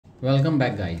Welcome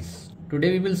back guys.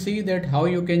 Today we will see that how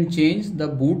you can change the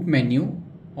boot menu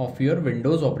of your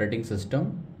Windows operating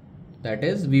system. That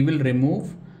is, we will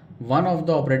remove one of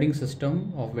the operating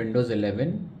system of Windows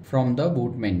 11 from the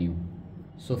boot menu.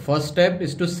 So first step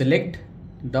is to select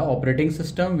the operating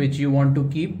system which you want to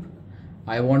keep.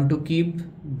 I want to keep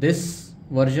this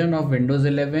version of Windows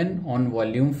 11 on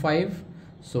volume 5.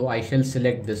 So I shall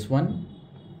select this one.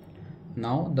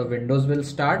 Now the Windows will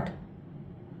start.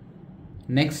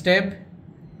 Next step,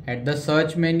 at the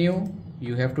search menu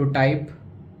you have to type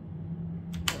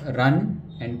run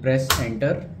and press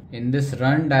enter. In this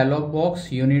run dialog box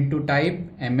you need to type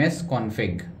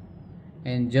msconfig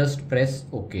and just press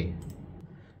OK.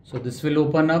 So this will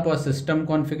open up a system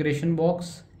configuration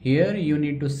box. Here you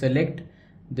need to select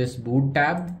this boot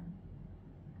tab.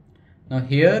 Now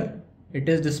here it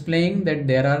is displaying that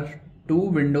there are two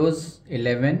Windows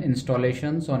 11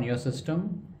 installations on your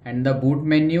system and the boot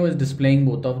menu is displaying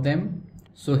both of them.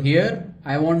 So here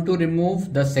I want to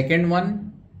remove the second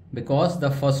one because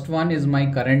the first one is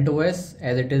my current OS,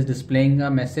 as it is displaying a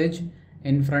message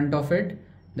in front of it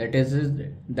that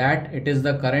it is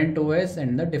the current OS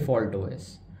and the default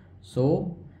OS.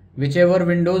 So whichever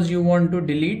Windows you want to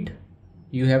delete,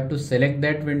 you have to select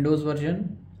that Windows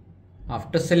version.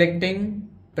 After selecting,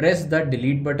 press the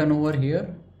delete button over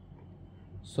here.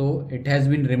 So it has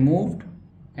been removed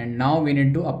and now we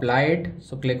need to apply it.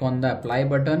 So click on the apply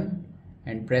button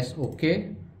and press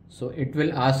OK. So it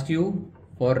will ask you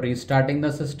for restarting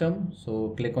the system. So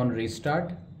click on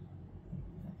restart.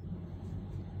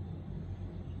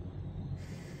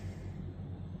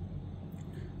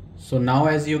 So now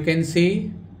as you can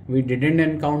see, we didn't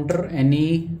encounter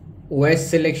any OS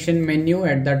selection menu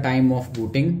at the time of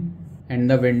booting and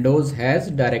the Windows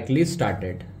has directly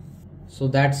started. So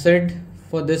that's it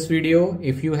for this video.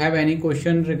 If you have any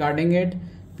question regarding it,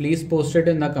 please post it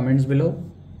in the comments below.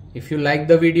 If you like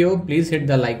the video, please hit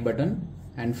the like button.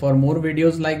 And for more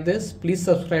videos like this, please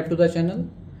subscribe to the channel.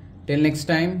 Till next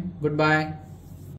time, goodbye.